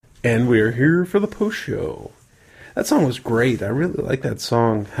And we're here for the post show. That song was great. I really like that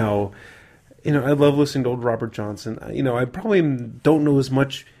song. How, I love listening to old Robert Johnson. I probably don't know as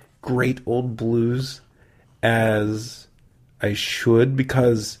much great old blues as I should,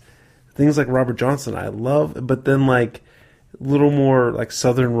 because things like Robert Johnson I love, but then like a little more like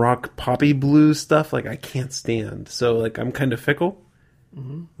southern rock poppy blues stuff, like I can't stand. So like I'm kind of fickle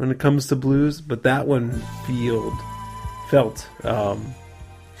when it comes to blues, but that one felt.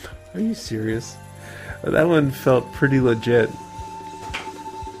 Are you serious? That one felt pretty legit.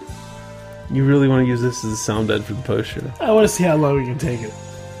 You really want to use this as a sound bed for the post show? I want to see how long we can take it.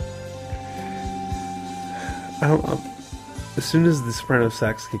 As soon as the soprano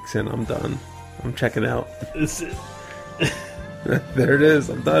sax kicks in, I'm done. I'm checking out. There it is.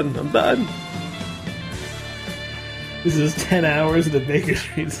 I'm done. This is 10 hours of the Baker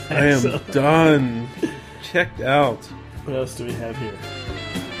Street sax. I am done. Checked out. What else do we have here?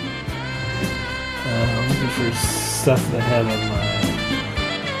 I'm looking for stuff that I have on my...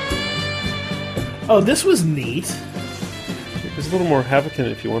 Oh, this was neat. There's a little more havoc in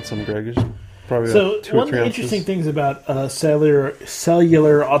it if you want some, Greg. Probably so about 2 or 3 one of the interesting things about a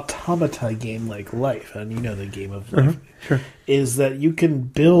cellular automata game like Life, and the game of Life, sure, is that you can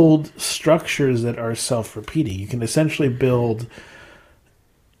build structures that are self-repeating. You can essentially build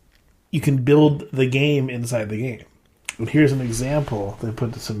the game inside the game. And here's an example. They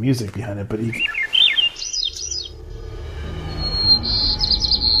put some music behind it, but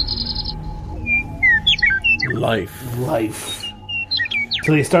Life.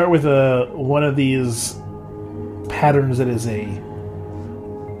 So they start with one of these patterns that is it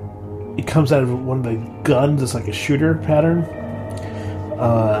comes out of one of the guns. It's like a shooter pattern,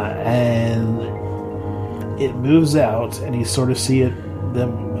 and it moves out, and you sort of see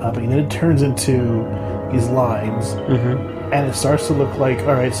them up, and then it turns into these lines, and it starts to look like,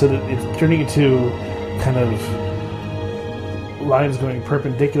 all right, so it's turning into kind of lines going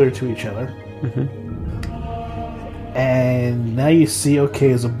perpendicular to each other. And now you see, okay,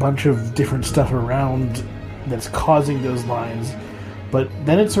 there's a bunch of different stuff around that's causing those lines, but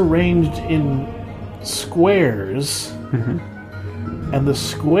then it's arranged in squares, and the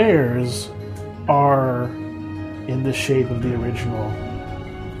squares are in the shape of the original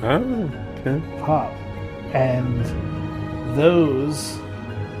pop, and those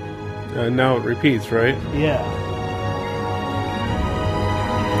now it repeats, right? Yeah.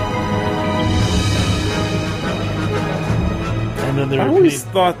 I always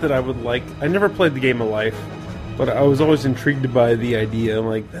thought that I would like... I never played the game of Life, but I was always intrigued by the idea. I'm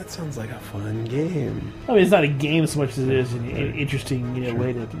like, that sounds like a fun game. I mean, it's not a game so much as it is an interesting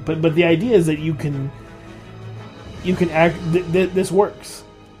way to... But the idea is that you can act... This works.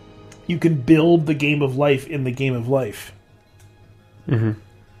 You can build the game of Life in the game of Life. And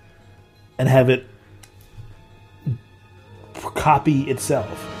have it copy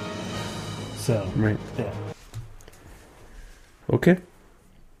itself. So, right. Yeah. Okay.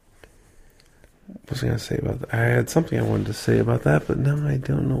 What was I going to say about that? I had something I wanted to say about that, but now I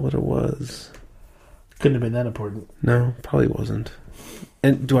don't know what it was. Couldn't have been that important. No, probably wasn't.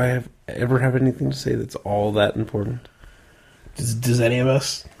 And do I ever have anything to say that's all that important? Does any of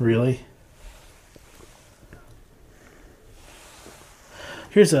us, really?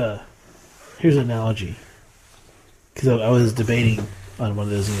 Here's an analogy. Because I was debating on one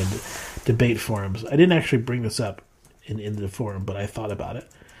of those debate forums. I didn't actually bring this up in the forum, but I thought about it.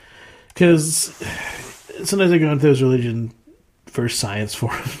 Because sometimes I go into those religion versus science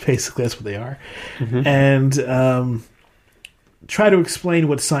forums. Basically, that's what they are. And try to explain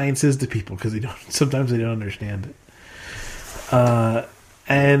what science is to people, because sometimes they don't understand it.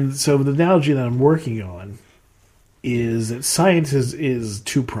 And so the analogy that I'm working on is that science is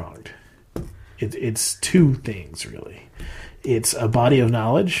two-pronged. It's two things, really. It's a body of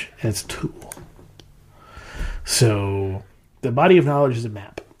knowledge, and it's a tool. So the body of knowledge is a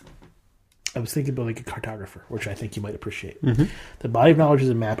map. I was thinking about like a cartographer, which I think you might appreciate. The body of knowledge is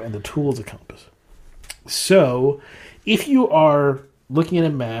a map, and the tool is a compass. So if you are looking at a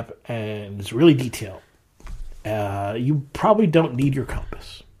map and it's really detailed, you probably don't need your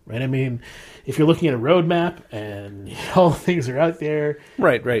compass, right? I mean, if you're looking at a road map and all the things are out there.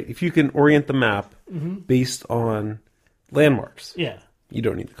 Right. If you can orient the map based on landmarks. Yeah. You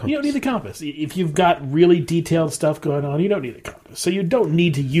don't need the compass. You don't need the compass. If you've got really detailed stuff going on, you don't need the compass. So you don't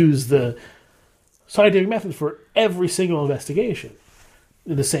need to use the scientific method for every single investigation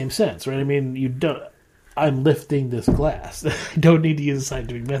in the same sense, right? I mean, I'm lifting this glass. I don't need to use a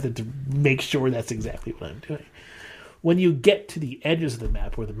scientific method to make sure that's exactly what I'm doing. When you get to the edges of the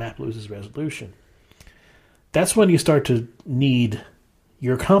map where the map loses resolution, that's when you start to need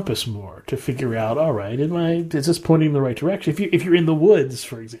your compass more to figure out, all right, is this pointing in the right direction? If you're in the woods,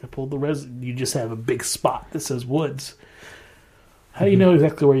 for example, you just have a big spot that says woods. How do you know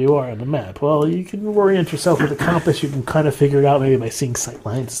exactly where you are on the map? Well, you can orient yourself with a compass. You can kind of figure it out maybe by seeing sight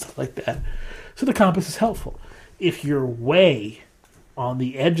lines and stuff like that. So the compass is helpful. If you're way on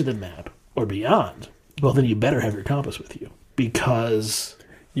the edge of the map or beyond, well, then you better have your compass with you, because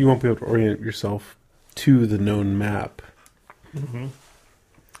you won't be able to orient yourself to the known map. Mm-hmm.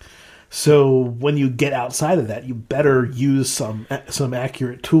 So when you get outside of that, you better use some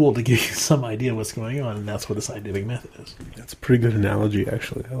accurate tool to give you some idea what's going on, and that's what a scientific method is. That's a pretty good analogy,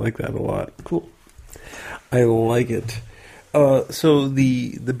 actually. I like that a lot. Cool. I like it. So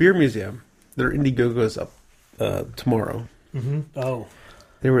the beer museum, their Indiegogo's up tomorrow. Mm-hmm. Oh.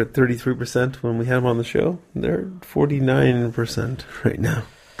 They were at 33% when we had them on the show. They're 49% right now.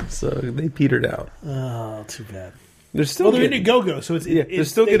 So they petered out. Oh, too bad. They're still they're Indiegogo, so they're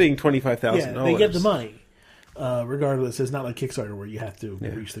still getting $25,000. Yeah, they get the money. Regardless, it's not like Kickstarter where you have to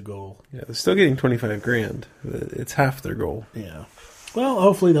reach the goal. Yeah, they're still getting $25,000. It's half their goal. Yeah. Well,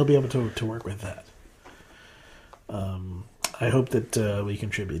 hopefully they'll be able to work with that. I hope that we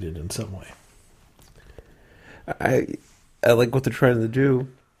contributed in some way. I like what they're trying to do.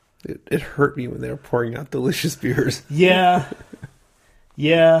 It hurt me when they were pouring out delicious beers. Yeah.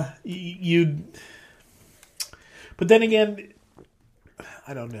 Yeah. But then again,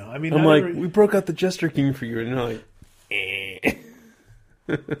 I don't know. I mean, I'm like, we broke out the Jester King for you, and you're like, eh.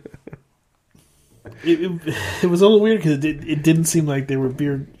 It was a little weird because it didn't seem like they were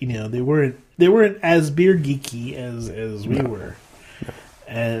beer. They weren't as beer geeky as we were,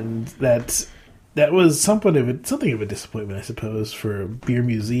 and that was something of a disappointment, I suppose, for a beer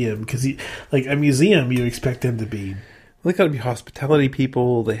museum, because like a museum, you expect them to be. They got to be hospitality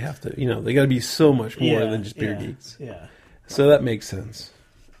people. They have to, they got to be so much more than just beer geeks. Yeah. So that makes sense.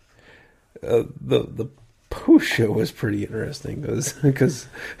 The post show was pretty interesting because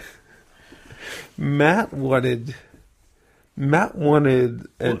Matt wanted. Matt wanted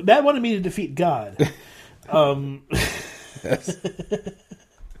me to defeat God. Yes.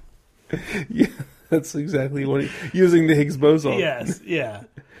 Yeah, that's exactly what using the Higgs boson. Yes, yeah.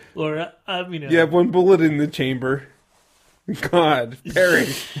 Or you have one bullet in the chamber. God,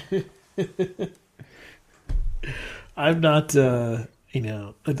 perish. I'm not, I'm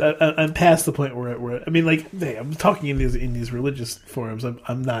past the point where I mean, like, hey, I'm talking in these religious forums.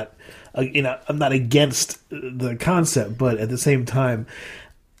 I'm not, I'm not against the concept, but at the same time,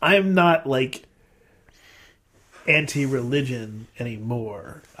 I'm not like anti-religion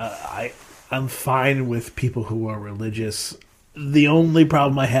anymore. I'm fine with people who are religious. The only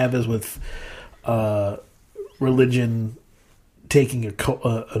problem I have is with religion taking an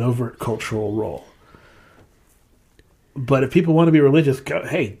overt cultural role. But if people want to be religious,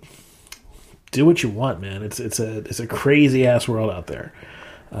 hey, do what you want, man. It's a crazy ass world out there.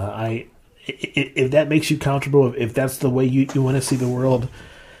 If that makes you comfortable, if that's the way you want to see the world,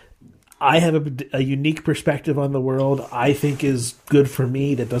 I have a unique perspective on the world. I think is good for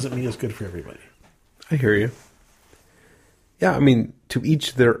me. That doesn't mean it's good for everybody. I hear you. Yeah, I mean, to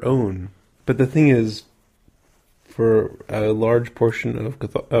each their own. But the thing is, for a large portion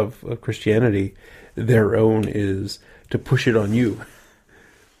of Christianity, their own is to push it on you.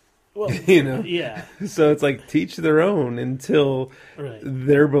 Well, yeah. So it's like teach their own until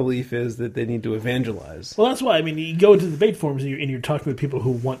their belief is that they need to evangelize. Well, that's why. I mean, you go into the debate forums and you're talking with people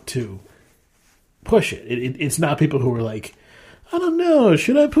who want to push it. It's not people who are like, I don't know,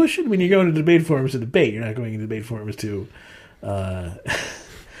 should I push it? I mean, you're going to debate forums to debate. You're not going to debate forums to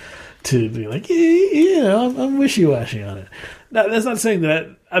be like, I'm wishy-washy on it. Now, that's not saying that.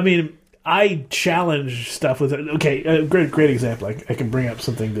 I mean, I challenge stuff with it. Okay, a great example. I can bring up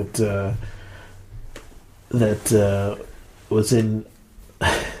something that was in.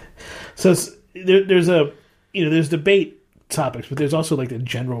 So there's debate topics, but there's also like the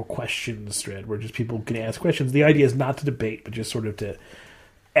general questions thread where just people can ask questions. The idea is not to debate, but just sort of to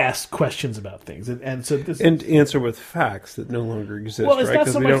ask questions about things, and answer with facts that no longer exist. Well, it's right? not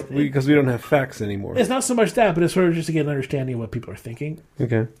so much because we don't have facts anymore. It's not so much that, but it's sort of just to get an understanding of what people are thinking.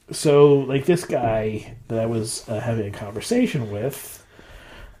 Okay. So, like this guy that I was having a conversation with,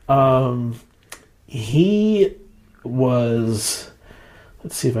 he was.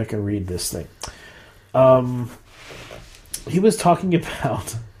 Let's see if I can read this thing. He was talking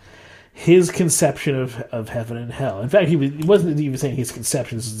about his conception of heaven and hell. In fact, he wasn't even saying his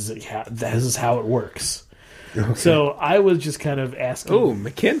conception. This is how it works. Okay. So I was just kind of asking. Oh,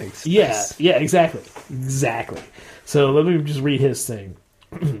 mechanics. Yeah, yeah, exactly. So let me just read his thing.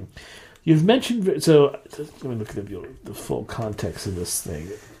 You've mentioned... So, let me look at the full context of this thing.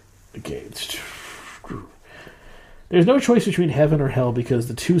 Okay. There's no choice between heaven or hell because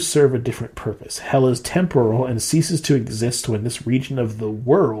the two serve a different purpose. Hell is temporal and ceases to exist when this region of the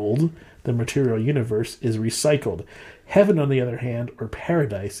world, the material universe, is recycled. Heaven, on the other hand, or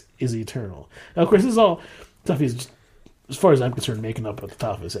paradise, is eternal. Now, of course, this is all stuff he's, just, as far as I'm concerned, making up at the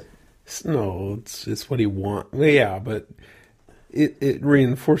top of his head. No, it's what he wants. Well, yeah, but it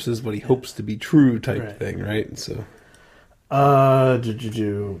reinforces what he hopes to be true type thing, right? So, I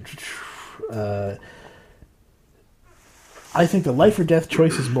think the life or death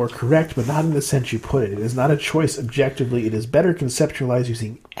choice is more correct, but not in the sense you put it. It is not a choice objectively. It is better conceptualized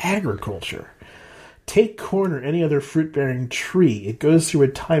using agriculture. Take corn or any other fruit-bearing tree. It goes through a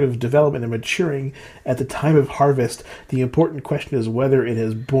time of development and maturing. At the time of harvest, the important question is whether it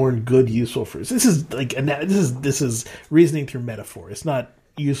has borne good, useful fruits. This is reasoning through metaphor. It's not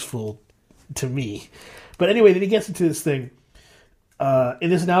useful to me. But anyway, then he gets into this thing. In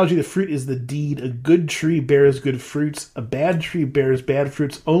this analogy, the fruit is the deed. A good tree bears good fruits. A bad tree bears bad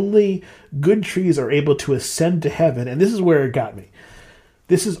fruits. Only good trees are able to ascend to heaven. And this is where it got me.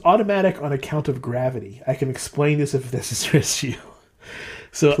 This is automatic on account of gravity. I can explain this if this interests you.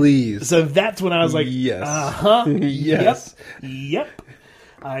 So, please. So that's when I was like, yes. Uh-huh. Yes. Yep.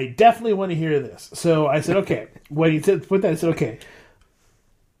 I definitely want to hear this. So I said, okay. When you said put that, I said, okay.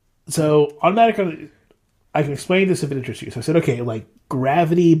 So automatic, I can explain this if it interests you. So I said, okay, like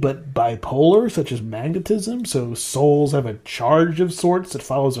gravity, but bipolar, such as magnetism. So souls have a charge of sorts that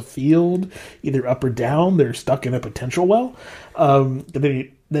follows a field, either up or down. They're stuck in a potential well. Then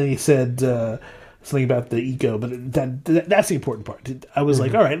he said something about the ego, but that's the important part. I was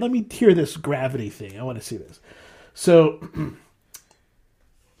like, all right, let me hear this gravity thing. I want to see this. So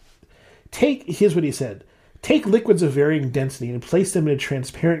here's what he said. Take liquids of varying density and place them in a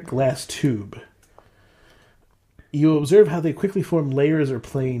transparent glass tube. You observe how they quickly form layers or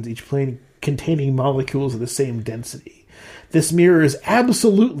planes, each plane containing molecules of the same density. This mirrors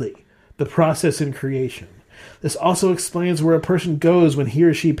absolutely the process in creation. This also explains where a person goes when he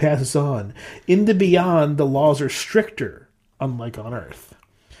or she passes on. In the beyond, the laws are stricter, unlike on Earth.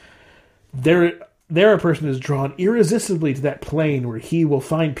 There a person is drawn irresistibly to that plane where he will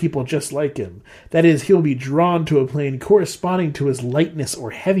find people just like him. That is, he'll be drawn to a plane corresponding to his lightness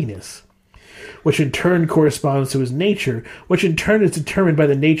or heaviness, which in turn corresponds to his nature, which in turn is determined by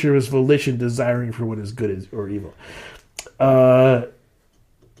the nature of his volition desiring for what is good or evil. That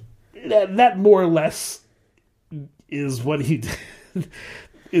more or less is what he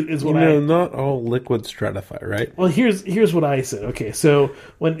is what not all liquids stratify, right? Well, here's what I said. Okay, so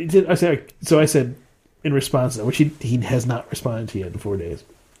I said in response to that, which he has not responded to yet in 4 days.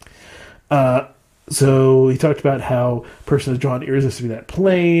 So he talked about how a person is drawn irresistibly to that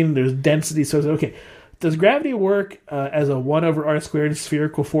plane. There's density. So I said, okay, does gravity work as a 1 over r squared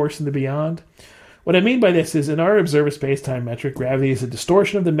spherical force in the beyond? What I mean by this is, in our observed space-time metric, gravity is a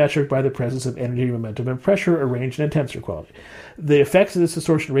distortion of the metric by the presence of energy, momentum, and pressure arranged in a tensor quality. The effects of this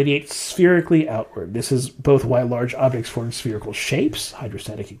distortion radiate spherically outward. This is both why large objects form spherical shapes,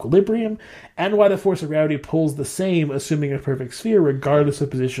 hydrostatic equilibrium, and why the force of gravity pulls the same, assuming a perfect sphere, regardless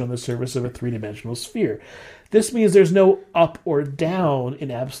of position on the surface of a three-dimensional sphere. This means there's no up or down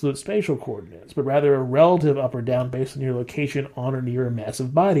in absolute spatial coordinates, but rather a relative up or down based on your location on or near a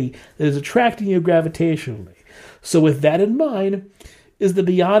massive body that is attracting you gravitationally. So with that in mind, is the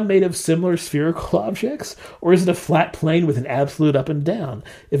beyond made of similar spherical objects, or is it a flat plane with an absolute up and down?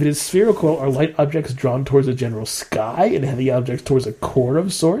 If it is spherical, are light objects drawn towards a general sky and heavy objects towards a core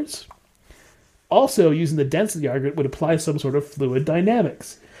of sorts? Also, using the density argument would apply some sort of fluid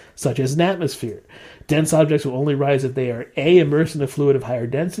dynamics, such as an atmosphere. Dense objects will only rise if they are A, immersed in a fluid of higher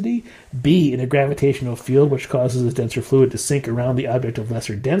density, B, in a gravitational field which causes the denser fluid to sink around the object of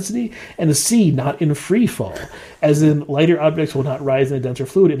lesser density, and C, not in free fall, as in lighter objects will not rise in a denser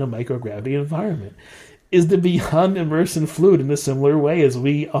fluid in a microgravity environment. Is the beyond immersed in fluid in a similar way as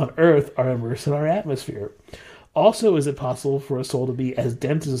we on Earth are immersed in our atmosphere? Also, is it possible for a soul to be as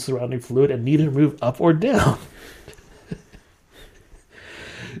dense as the surrounding fluid and neither move up or down?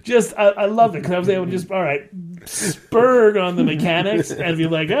 I love it because I was able to just, all right, spurg on the mechanics and be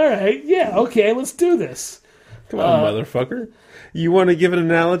like, all right, yeah, okay, let's do this. Come on, motherfucker. You want to give an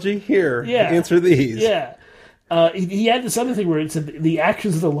analogy? Here, answer these. Yeah. He had this other thing where it said the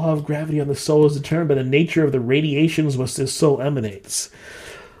actions of the law of gravity on the soul is determined by the nature of the radiations which this soul emanates.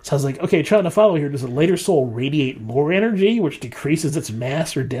 So I was like, okay, trying to follow here. Does a lighter soul radiate more energy, which decreases its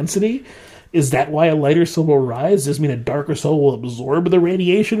mass or density? Is that why a lighter soul will rise? Does this mean a darker soul will absorb the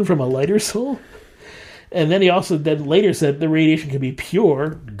radiation from a lighter soul? And then he also then later said the radiation can be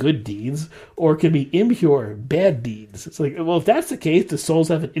pure, good deeds, or it can be impure, bad deeds. It's like, well, if that's the case, do souls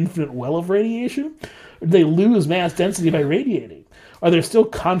have an infinite well of radiation? Or do they lose mass density by radiating? Are there still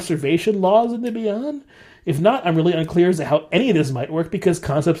conservation laws in the beyond? If not, I'm really unclear as to how any of this might work, because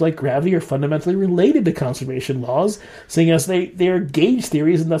concepts like gravity are fundamentally related to conservation laws, seeing as they are gauge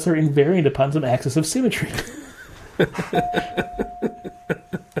theories and thus are invariant upon some axis of symmetry.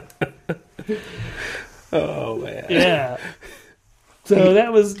 Oh, man. Yeah. So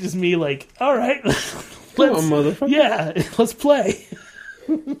that was just me like, all right, Come on, motherfucker. yeah, let's play.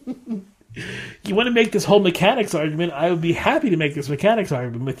 You want to make this whole mechanics argument? I would be happy to make this mechanics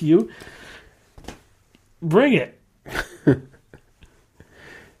argument with you. Bring it.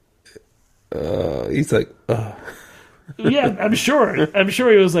 He's like, Yeah, I'm sure. I'm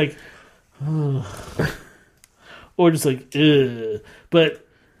sure he was like, ugh. Or just like, ugh. But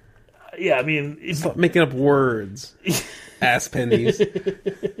yeah, I mean, stop making up words. Ass pennies.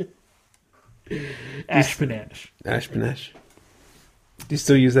 Ashpanash. Ashpanash. Do you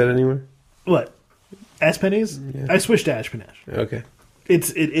still use that anywhere? What? Ass pennies? Yeah. I switched to Ashpanash. Okay.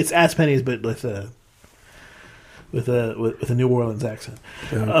 It's ass pennies, but with a New Orleans accent.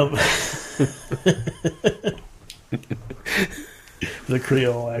 Oh. The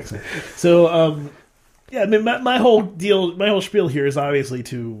Creole accent. So, yeah, I mean, my whole deal, my whole spiel here is obviously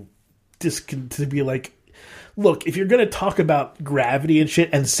to be like, look, if you're going to talk about gravity and shit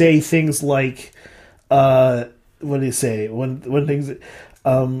and say things like, what do you say? One things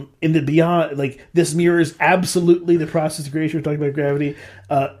in the beyond, like, this mirrors absolutely the process of creation. We're talking about gravity.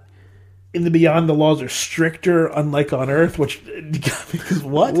 In the beyond, the laws are stricter, unlike on Earth, which, because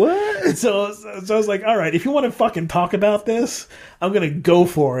what? What? So I was like, all right, if you want to fucking talk about this, I'm going to go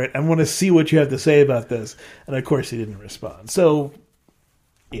for it. I want to see what you have to say about this. And of course, he didn't respond. So,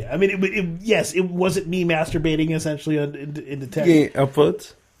 yeah, I mean, yes, it wasn't me masturbating essentially into text. Did you get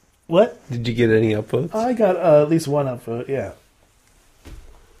upvotes? What? Did you get any upvotes? I got at least one upvote, yeah.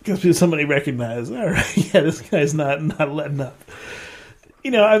 Because somebody recognized, all right, yeah, this guy's not letting up. You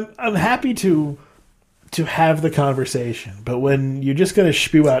know, I'm happy to have the conversation, but when you're just gonna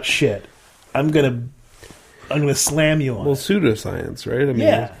spew out shit, I'm gonna slam you on. Well, it. pseudoscience, right? I mean,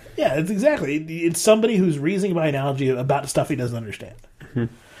 Yeah, it's exactly. It's somebody who's reasoning by analogy about stuff he doesn't understand,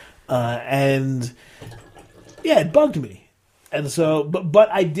 and yeah, it bugged me, and so, but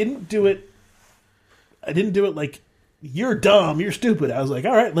I didn't do it. I didn't do it like you're dumb, you're stupid. I was like,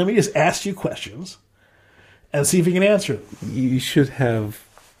 all right, let me just ask you questions and see if you can answer them. You should have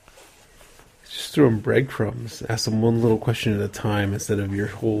just throw them breadcrumbs. Ask them one little question at a time instead of your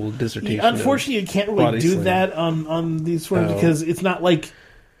whole dissertation. Unfortunately, you can't really do that on these forums because it's not like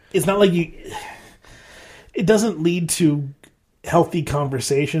you. It doesn't lead to healthy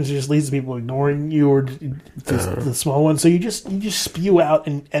conversations. It just leads to people ignoring you or the small ones. So you just spew out,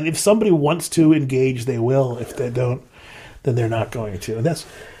 and if somebody wants to engage, they will. If they don't, then they're not going to. And that's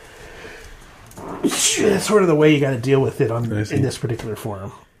sort of the way you got to deal with it in this particular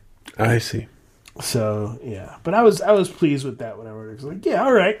forum. I see. So yeah, but I was pleased with that whenever it was like, yeah,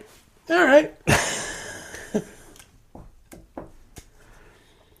 all right.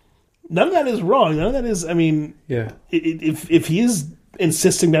 None of that is wrong. None of that is. I mean, yeah. If he is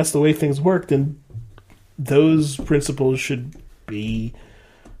insisting that's the way things work, then those principles should be.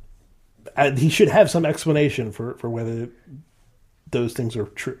 He should have some explanation for whether those things are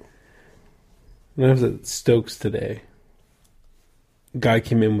true. When I was at Stokes today, a guy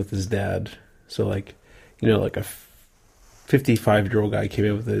came in with his dad. So, like, you know, like a 55-year-old guy came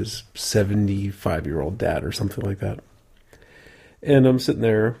in with his 75-year-old dad or something like that. And I'm sitting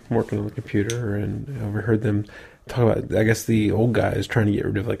there working on the computer and I overheard them talk about, I guess the old guy is trying to get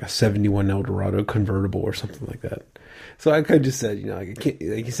rid of like a 71 Eldorado convertible or something like that. So I kind of just said, you know, like, I can't,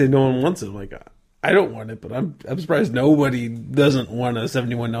 like he said, no one wants it. I'm like, I don't want it, but I'm surprised nobody doesn't want a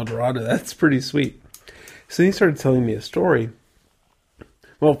 71 Eldorado. That's pretty sweet. So he started telling me a story.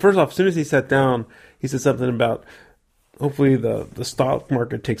 Well, first off, as soon as he sat down, he said something about hopefully the stock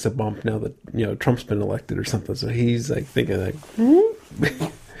market takes a bump now that, you know, Trump's been elected or something. So he's like thinking like,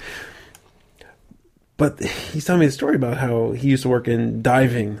 But he's telling me a story about how he used to work in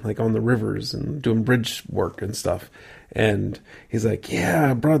diving, like on the rivers and doing bridge work and stuff. And he's like,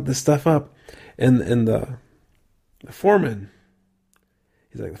 yeah, I brought this stuff up. And the foreman,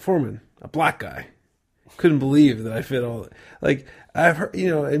 he's like, the foreman, a black guy, couldn't believe that I fit all. Like, I've heard, you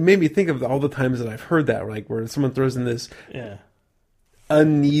know, it made me think of all the times that I've heard that, like where someone throws in this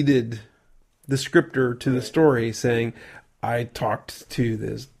unneeded descriptor to the story saying, I talked to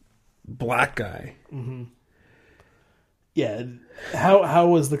this black guy. Mm-hmm. Yeah. How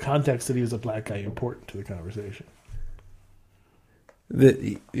was the context that he was a black guy important to the conversation? That,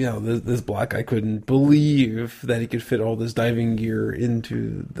 you know, this black guy couldn't believe that he could fit all this diving gear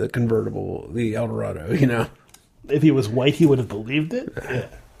into the convertible, the Eldorado. You know, If he was white, he would have believed it. Yeah.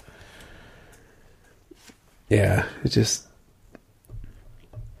 yeah, it just.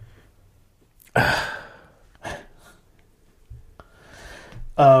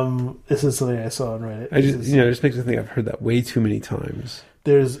 This is something I saw on Reddit. I just, you know, it just makes me think I've heard that way too many times.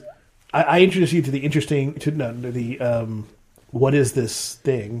 There's, I introduced you to the interesting, what is this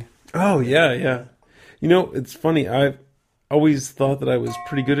thing? Oh yeah, yeah. You know, it's funny. I've always thought that I was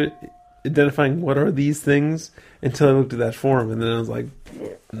pretty good at identifying what are these things until I looked at that forum, and then I was like,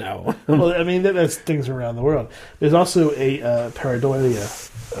 no. Well, I mean, that's things around the world. There's also a pareidolia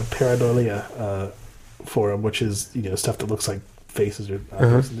forum, which is, you know, stuff that looks like faces or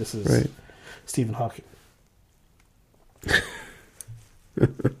objects. And this is right. Stephen Hawking.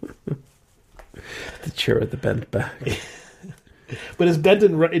 The chair with the bent back. But it's bent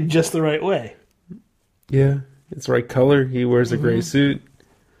in just the right way. Yeah, it's the right color. He wears a gray suit.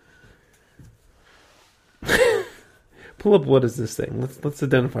 Pull up. What is this thing? Let's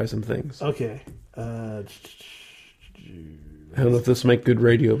identify some things. Okay. I don't know if this will make good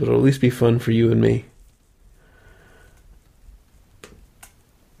radio, but it'll at least be fun for you and me.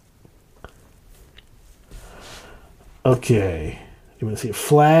 Okay. You want to see a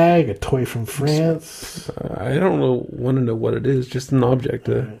flag, a toy from France? I don't want to know what it is. Just an object.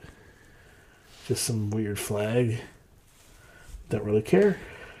 Right. Just some weird flag. Don't really care.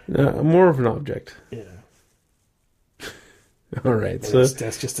 More of an object. Yeah. All right. So So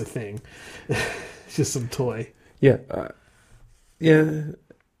that's just a thing. It's just some toy. yeah, yeah,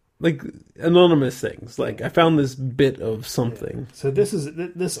 like anonymous things. Like I found this bit of something. So this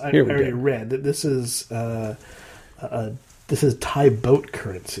I Here we already go. read that this is Thai boat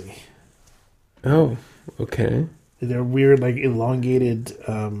currency. Oh, okay. They're weird, like elongated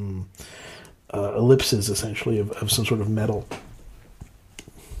ellipses, essentially, of some sort of metal.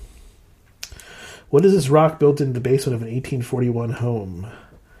 What is this rock built in the basement of an 1841 home?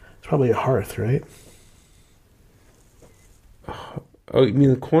 It's probably a hearth, right? Oh, you mean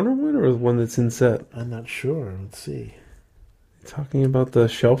the corner one or the one that's inset? I'm not sure. Let's see. Talking about the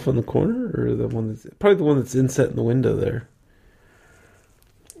shelf in the corner, or the one that's probably the one that's inset in the window there.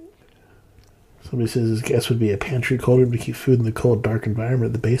 Somebody says his guess would be a pantry cauldron to keep food in the cold, dark environment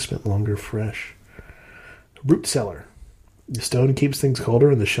of the basement longer fresh. Root cellar. The stone keeps things colder,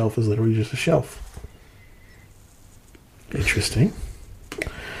 and the shelf is literally just a shelf. Interesting.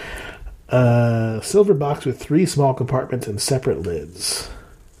 Silver box with 3 small compartments and separate lids.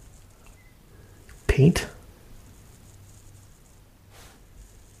 Paint.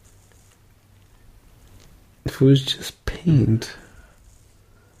 If it was just paint.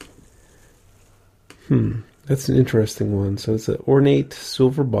 That's an interesting one. So it's an ornate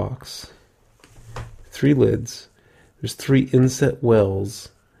silver box. 3 lids. There's 3 inset wells.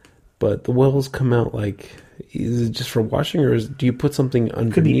 But the wells come out like... Is it just for washing, or do you put something Could be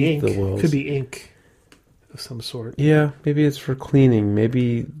underneath ink. the wells? Could be ink of some sort. Yeah, maybe it's for cleaning.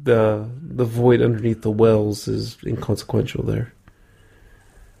 Maybe the void underneath the wells is inconsequential there.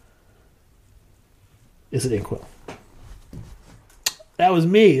 Is it inkwell? That was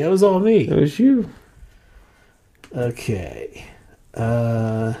me. That was all me. That was you. Okay.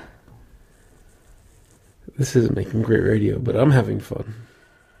 This isn't making great radio, but I'm having fun.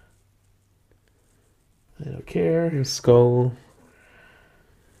 I don't care. Skull.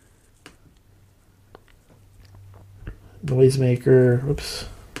 Noisemaker. Oops.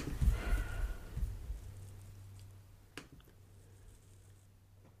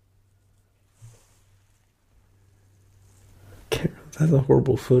 That's a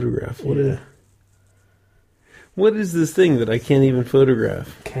horrible photograph. Yeah. What is this thing that I can't even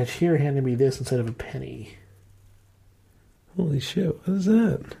photograph? Cashier handed me this instead of a penny. Holy shit, what is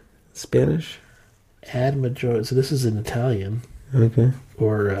that? Spanish? Ad major. So this is in Italian Okay.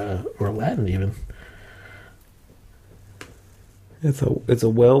 or Latin even. It's a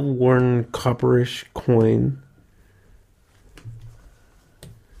well-worn copperish coin.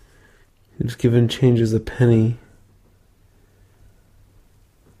 It's given changes a penny.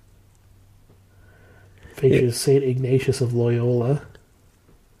 Features Saint Ignatius of Loyola.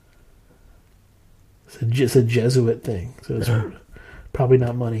 It's a Jesuit thing, so it's probably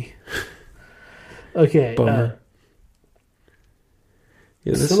not money. Okay. Bummer.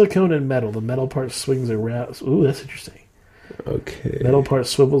 Yeah, Silicone and metal. The metal part swings around. Ooh, that's interesting. Okay. Metal part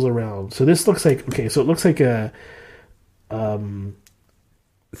swivels around. So this looks like, okay, so it looks like a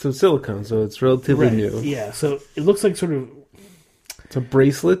So silicone, so it's relatively Right. new. Yeah. So it looks like sort of. It's a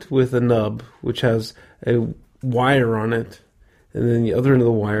bracelet with a nub, which has a wire on it, and then the other end of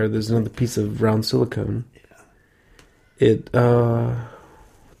the wire, there's another piece of round silicone. Yeah.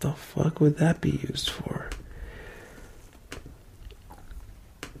 What the fuck would that be used for?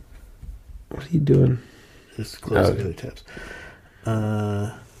 What are you doing? Just closing the other tabs.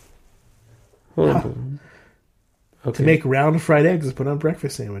 Hold on. Okay. To make round fried eggs and put on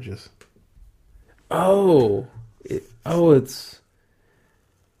breakfast sandwiches. It's.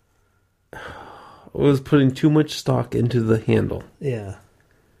 I was putting too much stock into the handle. Yeah.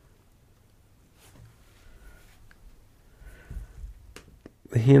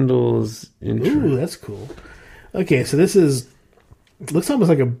 The handle is Ooh, that's cool. Okay, so this is. It looks almost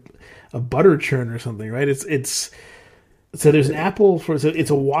like a butter churn or something, right? It's. So there's an apple for. So it's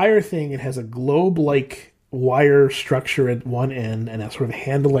a wire thing. It has a globe-like wire structure at one end and a sort of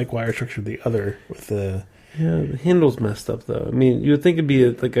handle-like wire structure at the other with the. Yeah, the handle's messed up, though. I mean, you would think it'd be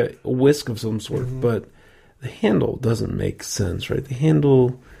like a whisk of some sort, but the handle doesn't make sense, right? The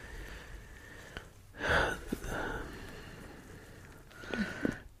handle...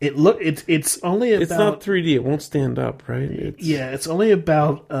 It's only about... It's not 3D. It won't stand up, right? It's only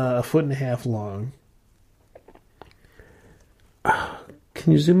about a foot and a half long.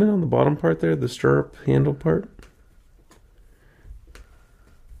 Can you zoom in on the bottom part there? The stirrup handle part?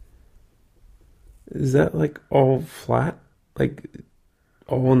 Is that like all flat? Like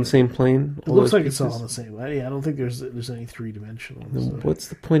all on the same plane? It looks like it's all on the same. Yeah, I don't think there's any three-dimensional. So. What's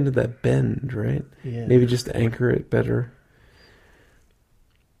the point of that bend, right? Yeah. Maybe just to anchor it better.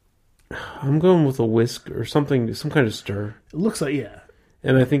 I'm going with a whisk or something, some kind of stir. It looks like, yeah.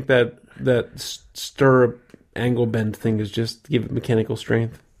 And I think that stirrup angle bend thing is just to give it mechanical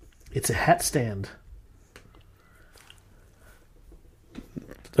strength. It's a hat stand.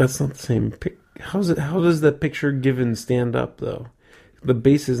 That's not the same. How does that picture given stand up, though? The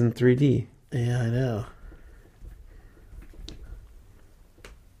base isn't 3D. Yeah, I know.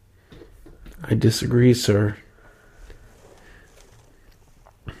 I disagree, sir.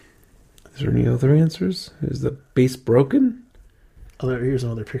 Is there any other answers? Is the base broken? Here's some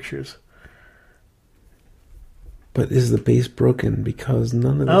other pictures. But is the base broken? Because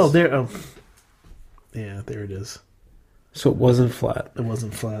none of this... Oh, there... Oh. Yeah, there it is. So it wasn't flat. It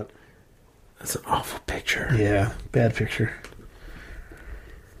wasn't flat. That's an awful picture. Yeah, bad picture.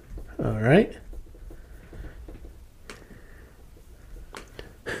 All right.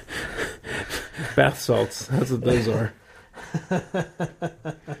 Bath salts. That's what those are.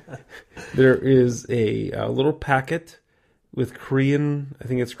 There is a little packet with Korean, I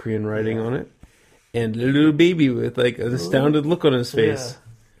think it's Korean writing on it, and a little baby with like an astounded look on his face.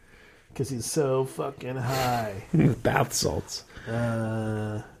 Because he's so fucking high. Bath salts.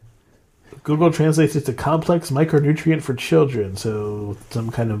 Google translates it to complex micronutrient for children. So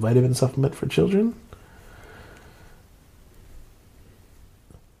some kind of vitamin supplement for children.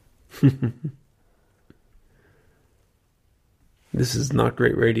 This is not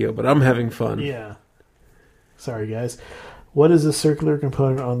great radio, but I'm having fun. Yeah. Sorry, guys. What is the circular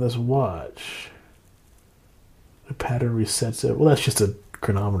component on this watch? The pattern resets it. Well, that's just a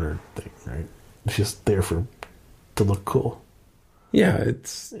chronometer thing, right? It's just there to look cool. Yeah,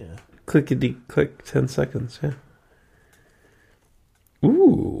 it's clickety-click, 10 seconds, yeah.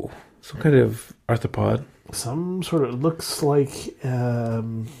 Ooh, some kind of arthropod. Some sort of, looks like...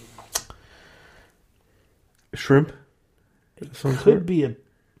 shrimp? Could be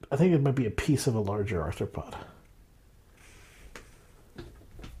I think it might be a piece of a larger arthropod.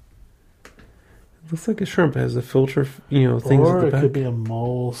 It looks like a shrimp. It has a filter, things at the back. Or it could be a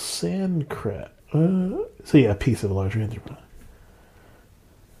mole sand crab. So yeah, a piece of a larger arthropod.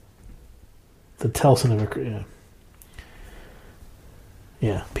 The telson of a... Yeah.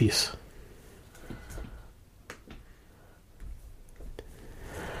 Yeah, piece.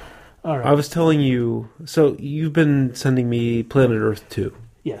 All right. I was telling you, so you've been sending me Planet Earth 2.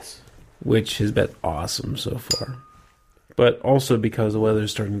 Yes. Which has been awesome so far. But also because the weather's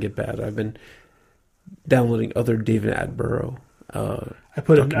starting to get bad, I've been downloading other David Attenborough I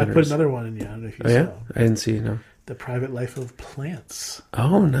put another one in. I don't know if you saw. Yeah? I didn't see it, no. The Private Life of Plants.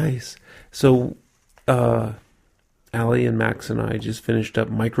 Oh, nice. So, Allie and Max and I just finished up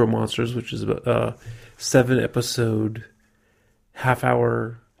Micro Monsters, which is a 7-episode,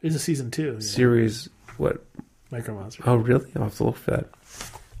 half-hour... It's a season 2. Series. What? Micro Monsters. Oh, really? I'll have to look for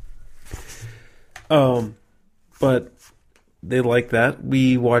that. But they like that.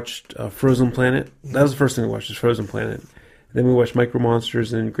 We watched Frozen Planet. That was the first thing we watched, is Frozen Planet. Then we watched Micro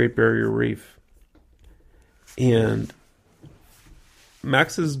Monsters and Great Barrier Reef. And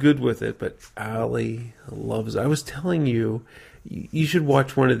Max is good with it, but Allie loves it. I was telling you, you should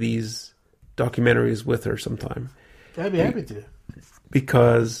watch one of these documentaries with her sometime. I'd be happy to.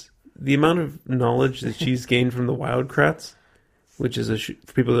 Because the amount of knowledge that she's gained from the Wildcrats, which is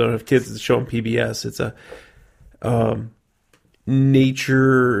for people that don't have kids, it's a show on PBS. It's a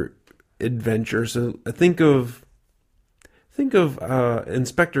nature adventure. So think of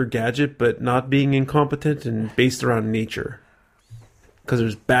Inspector Gadget, but not being incompetent and based around nature. Because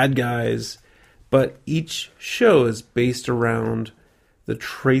there's bad guys, but each show is based around the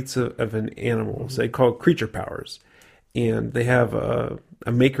traits of an animal. So they call it creature powers. And they have a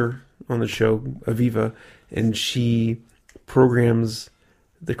maker on the show, Aviva, and she programs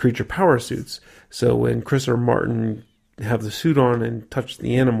the creature power suits. So when Chris or Martin have the suit on and touch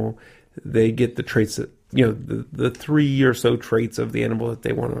the animal, they get the traits that, the 3 or so traits of the animal that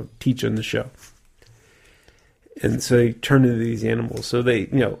they want to teach in the show. And so they turn into these animals. So they,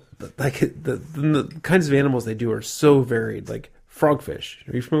 like the kinds of animals they do are so varied. Like frogfish.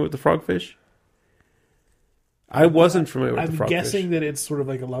 Are you familiar with the frogfish? I wasn't familiar with the frogfish. I'm guessing that it's sort of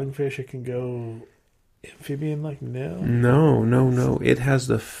like a lungfish. It can go amphibian, like no. No. It has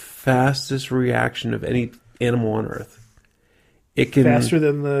the fastest reaction of any animal on Earth. It can faster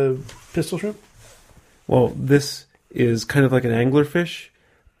than the pistol shrimp. Well, this is kind of like an anglerfish,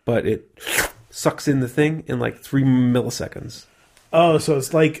 but it sucks in the thing in like 3 milliseconds. Oh, so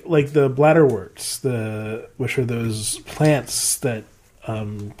it's like the bladderworts, which are those plants that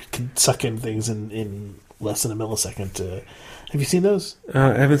can suck in things in less than a millisecond. Have you seen those?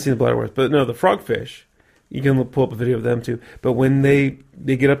 I haven't seen the bladderworts, but no, the frogfish. You can pull up a video of them too. But when they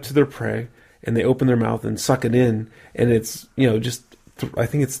get up to their prey and they open their mouth and suck it in, and it's I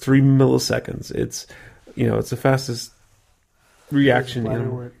think it's 3 milliseconds. It's it's the fastest reaction.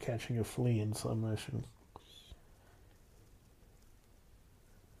 Bladderwort catching a flea in slow motion.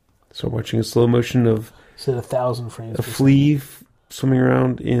 So watching a slow motion of said 1,000 frames. A flea swimming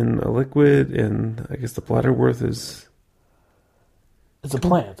around in a liquid, and I guess the bladderworth is. It's a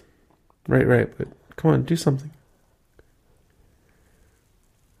plant. Right. But come on, do something.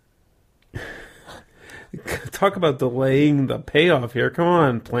 Talk about delaying the payoff here. Come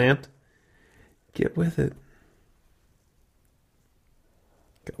on, plant. Get with it.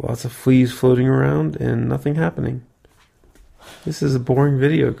 Got lots of fleas floating around and nothing happening. This is a boring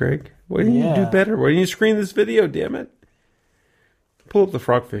video, Greg. Why didn't you do better? Why didn't you screen this video, damn it? Pull up the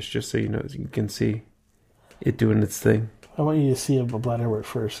frogfish just so you can see it doing its thing. I want you to see a bladderwort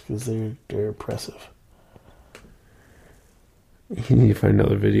first because they're impressive. You need to find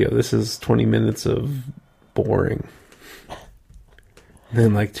another video. This is 20 minutes of boring.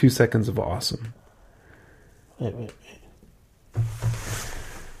 Then like 2 seconds of awesome. Wait.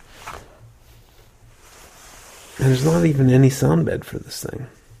 And there's not even any sound bed for this thing.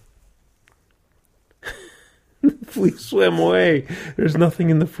 The flea swam away. There's nothing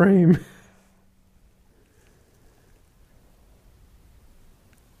in the frame.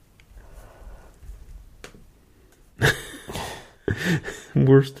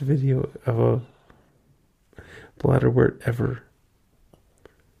 Worst video of a bladderwort ever.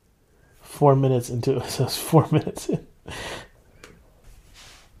 4 minutes into it. So it's 4 minutes in.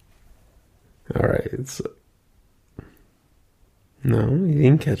 Alright, no, you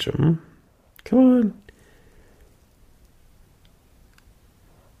didn't catch him. Come on.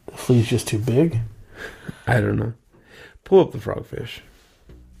 The flea's just too big? I don't know. Pull up the frogfish.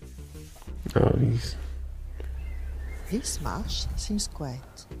 Oh, he's... This marsh seems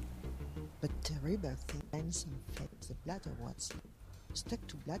quiet, but terrible things infect the bladderworts, stuck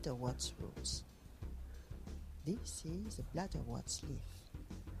to bladderwort's roots. This is the bladderwort's leaf.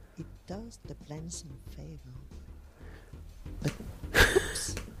 It does the plants in favor. But,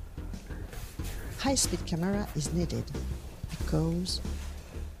 oops! High-speed camera is needed because...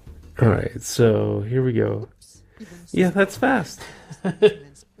 Alright, so here we go. Yeah, that's fast.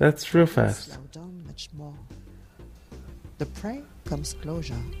 That's real fast. Slow down much more. The prey comes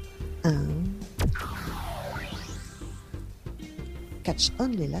closer and catch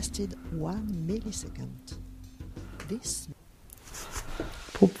only lasted 1 millisecond. This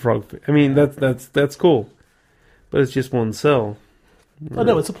Pull frogfish. I mean, that's cool, but it's just one cell. Oh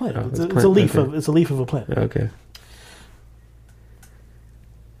no, it's a plant. It's a leaf of a plant. Okay.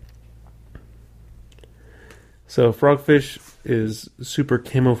 So frogfish is super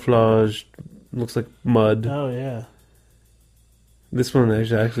camouflaged. Looks like mud. Oh yeah. This one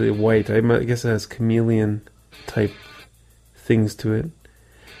is actually white. I guess it has chameleon type things to it.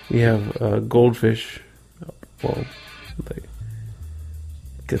 We have goldfish. Well,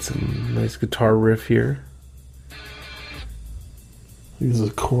 get some nice guitar riff here. This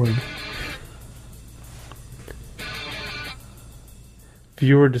is corn.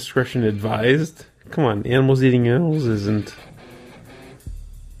 Viewer discretion advised. Come on, animals eating animals isn't.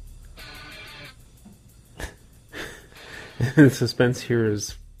 The suspense here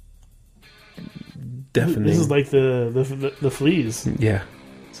is deafening. This is like the fleas. Yeah.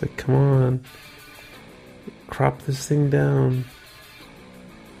 It's like, come on. Crop this thing down.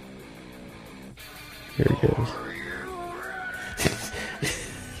 Here it goes.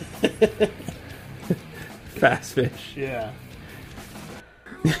 Fast fish. Yeah.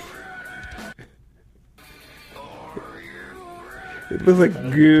 It looks like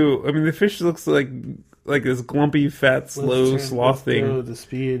goo. I mean, the fish looks like this glumpy, fat, slow sloth thing. Go the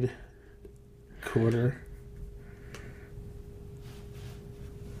speed quarter.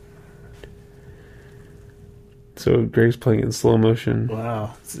 So Greg's playing in slow motion.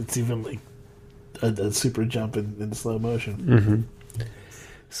 Wow, it's even like a super jump in slow motion. Mm-hmm.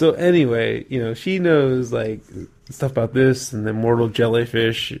 So anyway, she knows like stuff about this and the mortal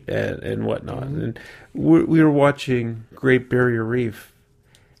jellyfish and whatnot. Mm-hmm. And we were watching Great Barrier Reef,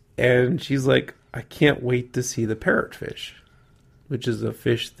 and she's like, I can't wait to see the parrotfish, which is a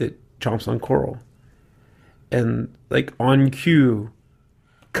fish that chomps on coral. And like on cue,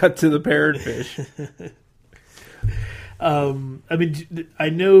 cut to the parrotfish. I mean, I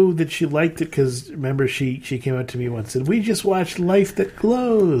know that she liked it because remember she came out to me once and said, we just watched Life That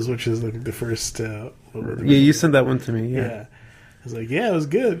Glows, which is like the first. Yeah, you sent that one to me. Yeah. I was like, yeah, it was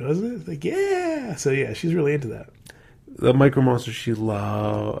good, wasn't it? Like, yeah. So yeah, she's really into that. The Micro Monsters she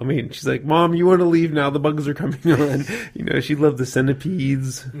loved. I mean, she's like, Mom, you want to leave now? The bugs are coming on. She loved the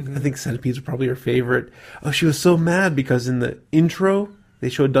centipedes. Mm-hmm. I think centipedes are probably her favorite. Oh, she was so mad because in the intro they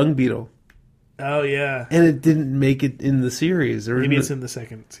show a dung beetle. Oh, yeah. And it didn't make it in the series. Maybe it's in the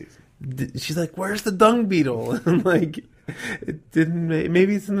second season. She's like, where's the dung beetle? And I'm like, it didn't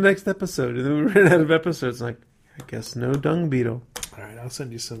maybe it's in the next episode. And then we ran out of episodes. I'm like, I guess no dung beetle. All right, I'll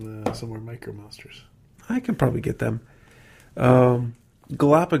send you some more Micro Monsters. I can probably get them.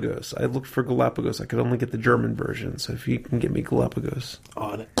 Galapagos. I looked for Galapagos. I could only get the German version. So if you can get me Galapagos.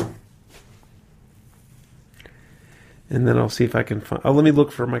 On it. And then I'll see if I can find... let me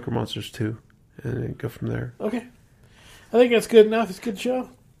look for Micro Monsters 2. And then go from there. Okay. I think that's good enough. It's a good show.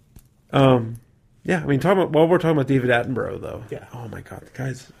 Yeah, I mean, while we're talking about David Attenborough, though. Yeah. Oh, my God. The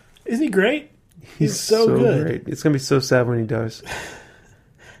guy's... Isn't he great? He's so good. Great. It's going to be so sad when he dies.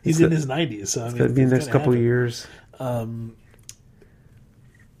 He's in his 90s, so I mean... It's going to be the next couple of years. I mean,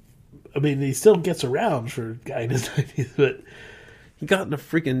 he still gets around for a guy in his 90s, but... He got in a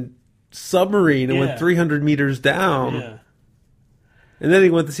freaking submarine and went 300 meters down. Yeah. And then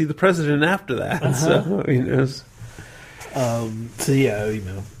he went to see the president after that. Uh-huh. So, so yeah,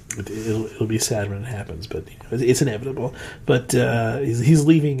 it'll be sad when it happens, but it's inevitable. But he's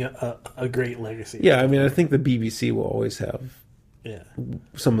leaving a great legacy. Yeah, I mean, I think the BBC will always have Yeah.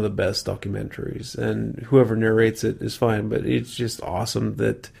 some of the best documentaries, and whoever narrates it is fine, but it's just awesome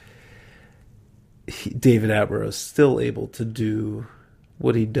that David Attenborough is still able to do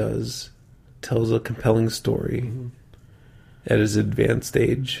what he does, tells a compelling story at his advanced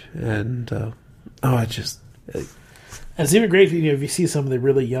age, and it's even great, if you see some of the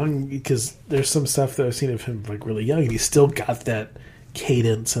really young, because there's some stuff that I've seen of him like really young, and he's still got that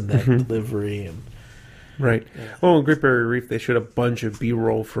cadence and that delivery and. Right. Yeah. Well, in Great Barrier Reef, they showed a bunch of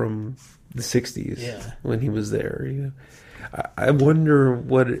B-roll from the 60s when he was there. I wonder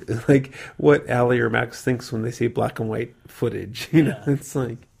what Allie or Max thinks when they see black and white footage. It's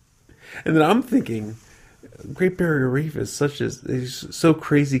like... And then I'm thinking, Great Barrier Reef is so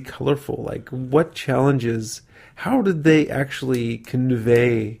crazy colorful. Like, what challenges... How did they actually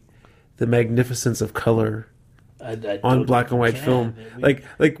convey the magnificence of color on black and white film?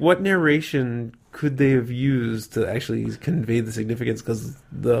 Like, what narration... could they have used to actually convey the significance because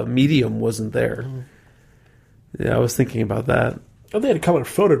the medium wasn't there? Yeah, I was thinking about that. Oh, they had color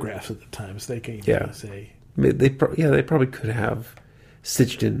photographs at the time, so they can say... They probably could have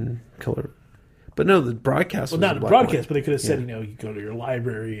stitched in color. But no, the broadcast was not a broadcast, but they could have said, you go to your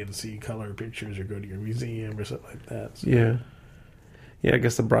library and see color pictures or go to your museum or something like that. So. Yeah. Yeah, I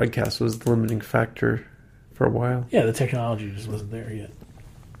guess the broadcast was the limiting factor for a while. Yeah, the technology just wasn't there yet.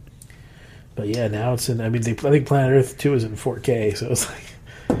 But yeah, now it's in... I mean, I think Planet Earth 2 is in 4K, so it's like...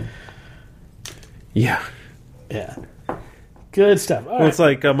 Yeah. Yeah. Good stuff. All right. It's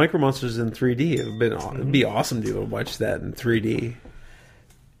like Micro Monsters in 3D. It'd be awesome to be able to watch that in 3D.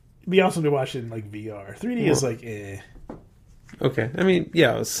 It'd be awesome to watch it in, like, VR. 3D is like, eh. Okay. I mean,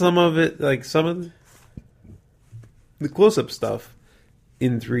 yeah, some of it, like, some of the close-up stuff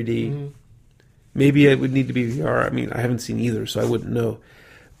in 3D Maybe it would need to be VR. I mean, I haven't seen either, so I wouldn't know.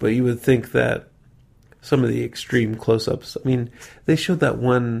 But you would think that some of the extreme close-ups. I mean, they showed that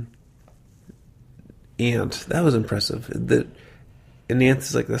one ant. That was impressive. That an ant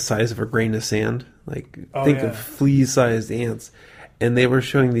is like the size of a grain of sand. Like, think of flea-sized ants. And they were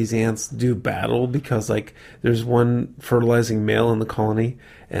showing these ants do battle because, like, there's one fertilizing male in the colony,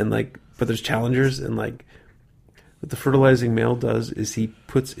 and like, but there's challengers, and like, what the fertilizing male does is he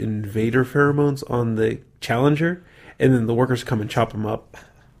puts invader pheromones on the challenger, and then the workers come and chop him up.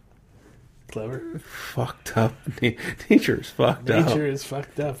 Clever. Fucked up. Nature is fucked up. Nature is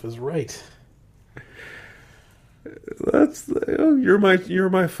fucked up. Is right. That's you're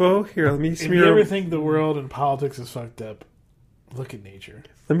my foe. Here, let me If smear. you ever think the world and politics is fucked up, look at nature.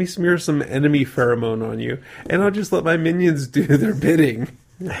 Let me smear some enemy pheromone on you, and I'll just let my minions do their bidding.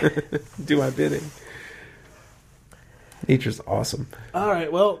 Do my bidding. Nature's awesome. All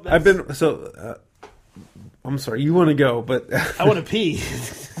right. Well, I've been so. I'm sorry, you want to go, but I want to pee.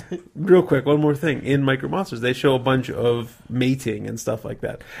 real quick, one more thing. In Micro Monsters, they show a bunch of mating and stuff like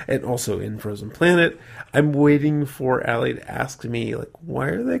that. And also in Frozen Planet, I'm waiting for Allie to ask me, like, why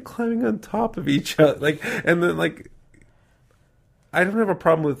are they climbing on top of each other? Like, and then, like, I don't have a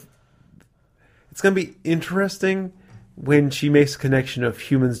problem with... It's going to be interesting when she makes a connection of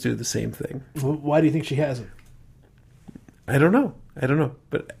humans do the same thing. Why do you think she hasn't? I don't know.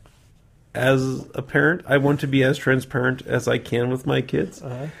 But as a parent, I want to be as transparent as I can with my kids.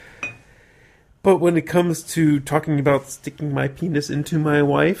 Uh-huh. But when it comes to talking about sticking my penis into my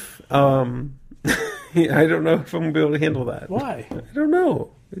wife, I don't know if I'm going to be able to handle that. Why? I don't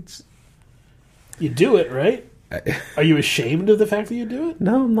know. You do it, right? Are you ashamed of the fact that you do it?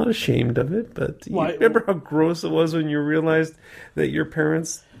 No, I'm not ashamed of it. But you remember how gross it was when you realized that your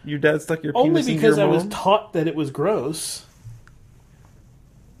dad stuck your Only penis into your because I mom? was taught that it was gross.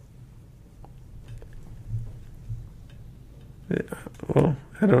 Well,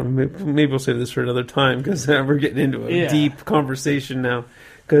 I don't know. Maybe we'll save this for another time because we're getting into a deep conversation now.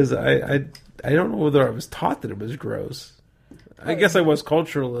 Because I don't know whether I was taught that it was gross. I guess I was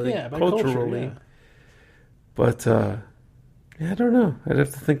culturally. Yeah, by culture, yeah. But I don't know. I'd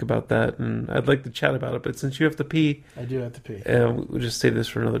have to think about that, and I'd like to chat about it. But since you have to pee, I do have to pee. We'll just save this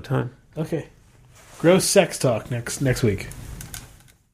for another time. Okay. Gross sex talk next week.